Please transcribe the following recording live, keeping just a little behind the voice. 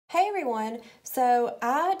Hey everyone, so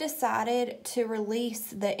I decided to release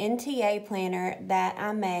the NTA planner that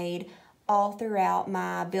I made all throughout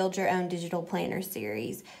my Build Your Own Digital Planner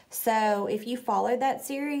series. So if you followed that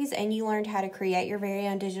series and you learned how to create your very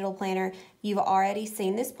own digital planner, you've already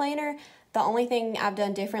seen this planner. The only thing I've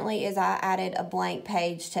done differently is I added a blank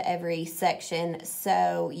page to every section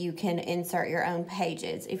so you can insert your own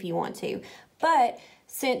pages if you want to. But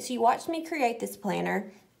since you watched me create this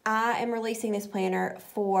planner, I am releasing this planner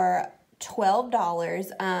for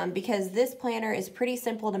 $12 because this planner is pretty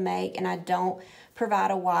simple to make and I don't provide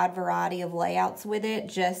a wide variety of layouts with it,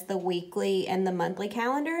 just the weekly and the monthly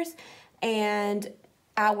calendars. And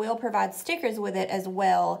I will provide stickers with it as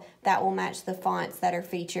well that will match the fonts that are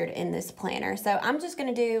featured in this planner. So I'm just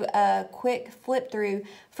going to do a quick flip through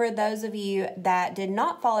for those of you that did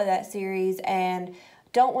not follow that series and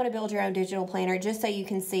don't want to build your own digital planner, just so you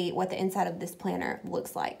can see what the inside of this planner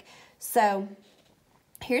looks like. So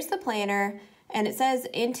here's the planner, and it says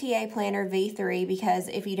NTA Planner V3 because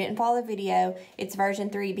if you didn't follow the video, it's version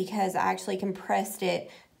 3 because I actually compressed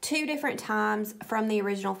it 2 different times from the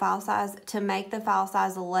original file size to make the file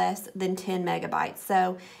size less than 10 megabytes.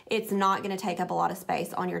 So it's not going to take up a lot of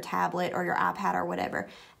space on your tablet or your iPad or whatever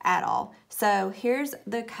at all. So here's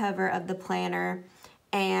the cover of the planner.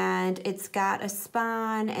 And it's got a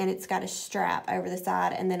spine and it's got a strap over the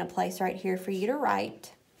side and then a place right here for you to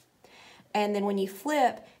write. And then when you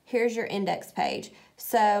flip, here's your index page.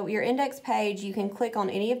 So your index page, you can click on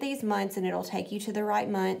any of these months and it'll take you to the right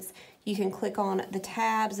months. You can click on the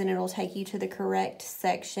tabs and it'll take you to the correct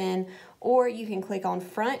section, or you can click on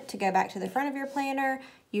front to go back to the front of your planner.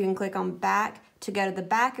 You can click on back to go to the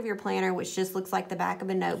back of your planner, which just looks like the back of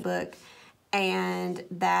a notebook. And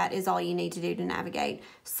that is all you need to do to navigate.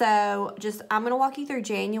 So I'm going to walk you through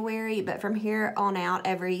January, but from here on out,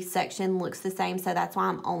 every section looks the same, so that's why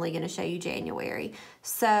I'm only going to show you January.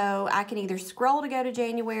 So I can either scroll to go to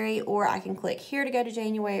January, or I can click here to go to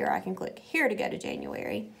January, or I can click here to go to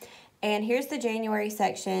January. And here's the January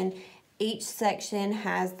section. Each section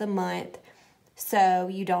has the month, so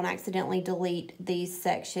you don't accidentally delete these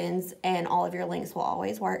sections, and all of your links will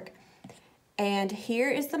always work. And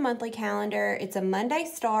here is the monthly calendar. It's a Monday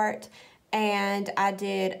start, and I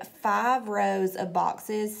did 5 rows of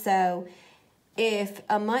boxes. So if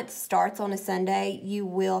a month starts on a Sunday, you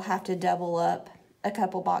will have to double up a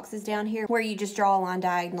couple boxes down here where you just draw a line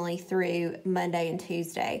diagonally through Monday and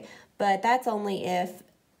Tuesday. But that's only if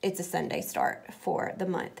it's a Sunday start for the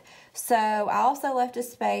month. So I also left a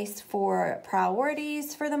space for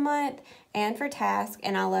priorities for the month and for tasks,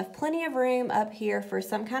 and I left plenty of room up here for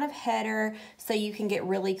some kind of header so you can get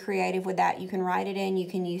really creative with that. You can write it in, you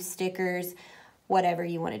can use stickers, whatever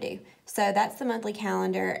you want to do. So that's the monthly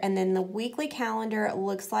calendar, and then the weekly calendar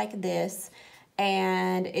looks like this.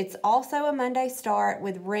 And it's also a Monday start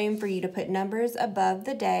with room for you to put numbers above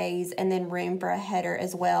the days and then room for a header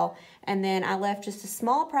as well. And then I left just a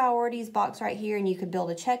small priorities box right here, and you could build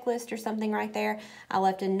a checklist or something right there. I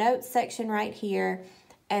left a notes section right here,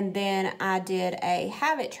 and then I did a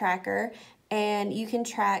habit tracker, and you can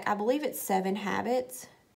track, I believe it's 7 habits.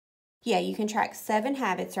 Yeah, you can track 7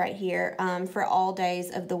 habits right here for all days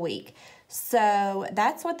of the week. So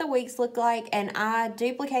that's what the weeks look like, and I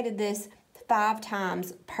duplicated this 5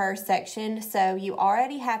 times per section, so you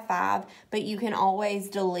already have 5, but you can always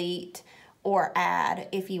delete or add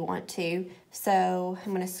if you want to. So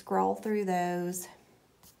I'm going to scroll through those.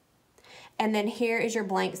 And then here is your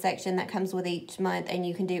blank section that comes with each month, and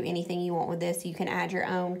you can do anything you want with this. You can add your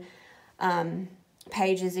own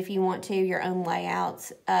pages if you want to, your own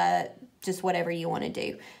layouts, just whatever you want to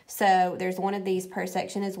do. So there's one of these per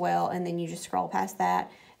section as well, and then you just scroll past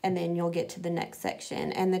that, and then you'll get to the next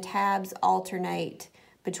section. And the tabs alternate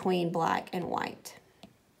between black and white.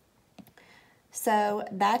 So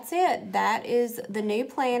that's it. That is the new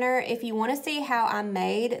planner. If you want to see how I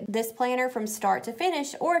made this planner from start to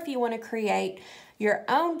finish, or if you want to create your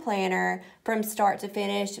own planner from start to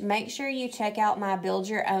finish, make sure you check out my Build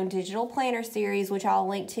Your Own Digital Planner series, which I'll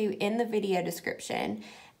link to in the video description.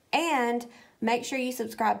 And make sure you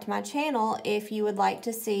subscribe to my channel if you would like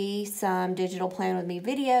to see some digital plan with me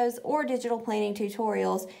videos or digital planning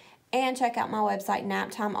tutorials. And check out my website,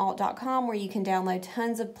 naptimealt.com, where you can download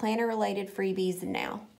tons of planner related freebies now.